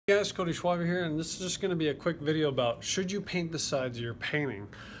Hey guys, Coty Schwabe here, and this is just going to be a quick video about should you paint the sides of your painting.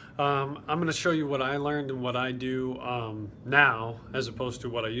 I'm going to show you what I learned and what I do now as opposed to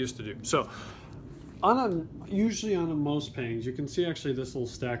what I used to do. So usually on most paintings, you can see actually this little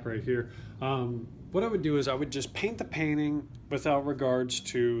stack right here. What I would do is I would just paint the painting without regards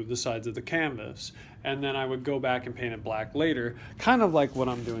to the sides of the canvas, and then I would go back and paint it black later, kind of like what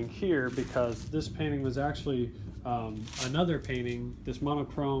I'm doing here, because this painting was actually another painting.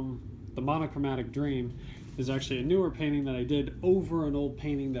 The Monochromatic Dream is actually a newer painting that I did over an old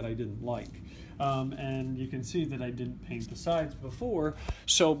painting that I didn't like. And you can see that I didn't paint the sides before,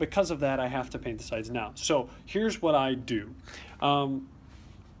 so because of that I have to paint the sides now. So here's what I do.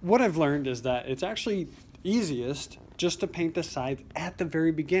 What I've learned is that it's actually easiest just to paint the sides at the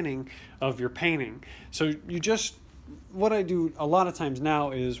very beginning of your painting. So what I do a lot of times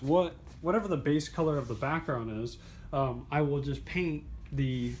now is whatever the base color of the background is, I will just paint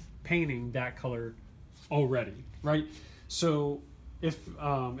the painting that color already, right? So if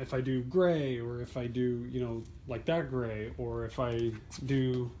I do gray, or if I do, like that gray, or if I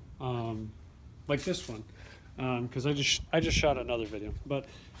do like this one, because I just shot another video, but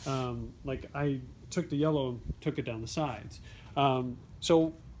like I took the yellow and took it down the sides. And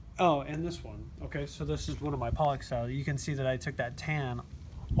this one, okay, so this is one of my Pollock style. You can see that I took that tan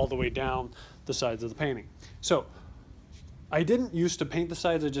all the way down the sides of the painting. So I didn't used to paint the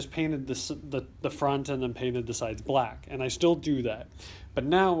sides, I just painted the front and then painted the sides black, and I still do that. But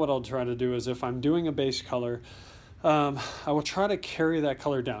now what I'll try to do is, if I'm doing a base color, I will try to carry that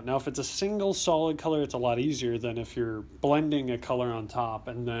color down. Now if it's a single solid color, it's a lot easier than if you're blending a color on top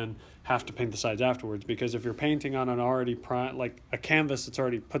and then have to paint the sides afterwards, because if you're painting on an already like a canvas that's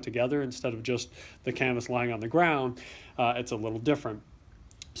already put together instead of just the canvas lying on the ground, it's a little different.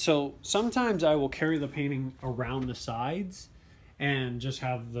 So sometimes I will carry the painting around the sides and just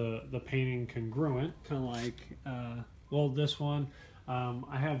have the painting congruent, kind of like, well, this one.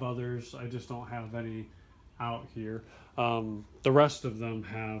 I have others, I just don't have any out here. The rest of them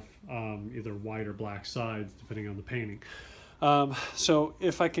have either white or black sides, depending on the painting. So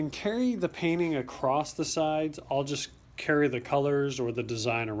if I can carry the painting across the sides, I'll just carry the colors or the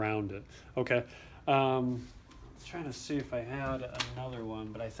design around it, okay? Trying to see if I had another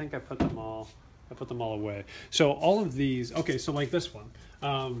one, but I think I put them all away. So all of these, okay, so like this one,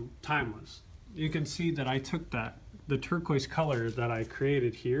 Timeless. You can see that I took the turquoise color that I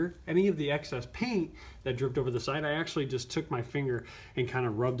created here, any of the excess paint that dripped over the side, I actually just took my finger and kind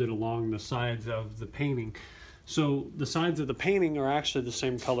of rubbed it along the sides of the painting. So the sides of the painting are actually the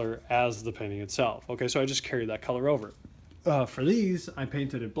same color as the painting itself. Okay, so I just carried that color over. For these, I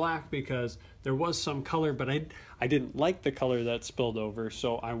painted it black because there was some color, but I didn't like the color that spilled over,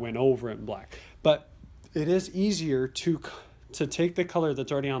 so I went over it in black. But it is easier to take the color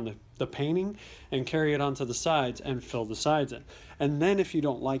that's already on the painting and carry it onto the sides and fill the sides in. And then if you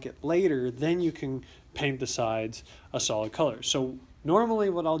don't like it later, then you can paint the sides a solid color. So normally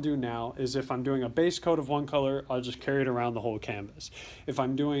what I'll do now is, if I'm doing a base coat of one color, I'll just carry it around the whole canvas. If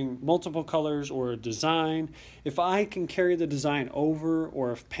I'm doing multiple colors or a design, if I can carry the design over,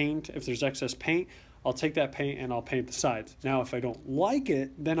 or if there's excess paint, I'll take that paint and I'll paint the sides. Now if I don't like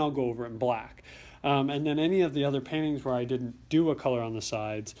it, then I'll go over it in black. And then any of the other paintings where I didn't do a color on the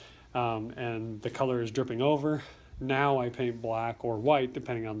sides, and the color is dripping over, now I paint black or white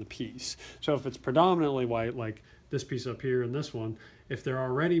depending on the piece. So if it's predominantly white, like this piece up here and this one, if they're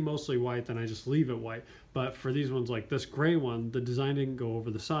already mostly white, then I just leave it white. But for these ones, like this gray one, the design didn't go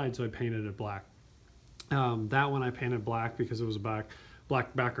over the side, so I painted it black. That one I painted black because it was a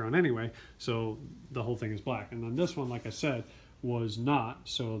black background anyway, so the whole thing is black. And then this one, like I said, was not,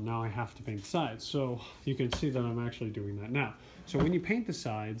 so now I have to paint the sides. So you can see that I'm actually doing that now. So when you paint the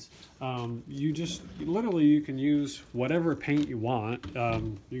sides, you can use whatever paint you want.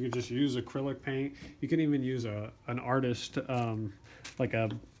 You can just use acrylic paint. You can even use an artist, like a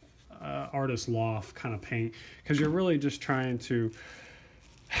artist loft kind of paint, because you're really just trying to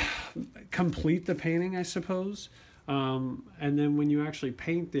complete the painting, I suppose. And then when you actually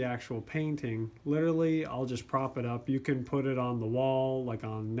paint the actual painting, literally I'll just prop it up. You can put it on the wall, like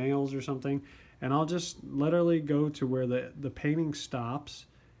on nails or something, and I'll just literally go to where the painting stops,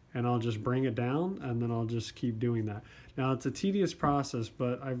 and I'll just bring it down, and then I'll just keep doing that. Now it's a tedious process,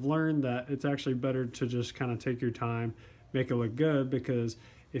 but I've learned that it's actually better to just kind of take your time, make it look good, because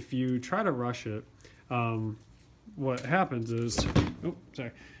if you try to rush it, what happens is,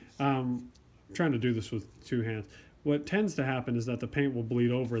 I'm trying to do this with two hands. What tends to happen is that the paint will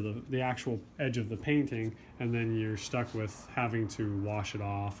bleed over the actual edge of the painting, and then you're stuck with having to wash it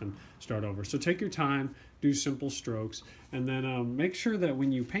off and start over. So take your time, do simple strokes, and then make sure that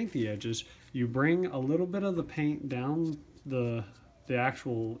when you paint the edges, you bring a little bit of the paint down the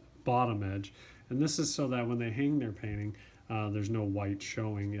actual bottom edge. And this is so that when they hang their painting, there's no white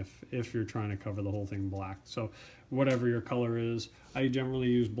showing if you're trying to cover the whole thing black. So whatever your color is, I generally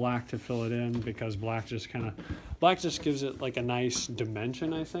use black to fill it in, because black just gives it like a nice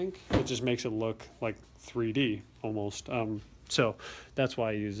dimension, I think. It just makes it look like 3D almost. So that's why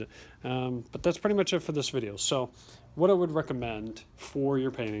I use it. But that's pretty much it for this video. So what I would recommend for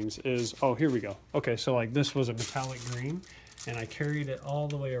your paintings is, oh, here we go. Okay, so like this was a metallic green, and I carried it all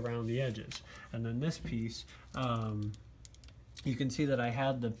the way around the edges. And then this piece, you can see that I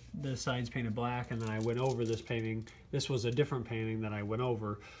had the sides painted black, and then I went over this painting. This was a different painting that I went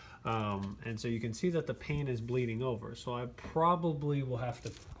over. And so you can see that the paint is bleeding over. So I'll probably have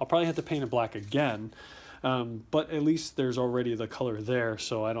to paint it black again. But at least there's already the color there,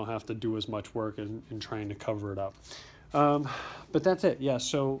 so I don't have to do as much work in trying to cover it up. But that's it. Yeah,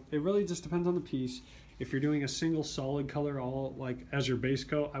 so it really just depends on the piece. If you're doing a single solid color all like as your base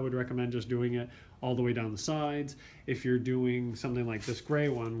coat, I would recommend just doing it all the way down the sides. If you're doing something like this gray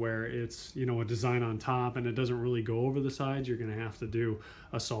one where it's, you know, a design on top and it doesn't really go over the sides, you're going to have to do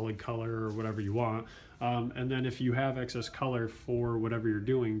a solid color or whatever you want. And then if you have excess color for whatever you're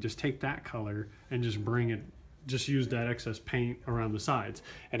doing, just take that color and just use that excess paint around the sides.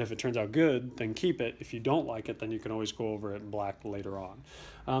 And if it turns out good, then keep it. If you don't like it, then you can always go over it in black later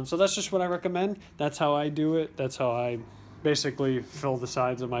on. So that's just what I recommend. That's how I do it. That's how I basically fill the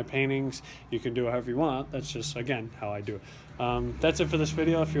sides of my paintings. You can do it however you want. That's just, again, how I do it. That's it for this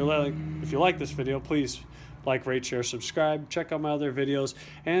video. If you like this video, please like, rate, share, subscribe. Check out my other videos,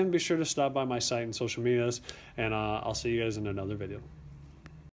 and be sure to stop by my site and social medias, and I'll see you guys in another video.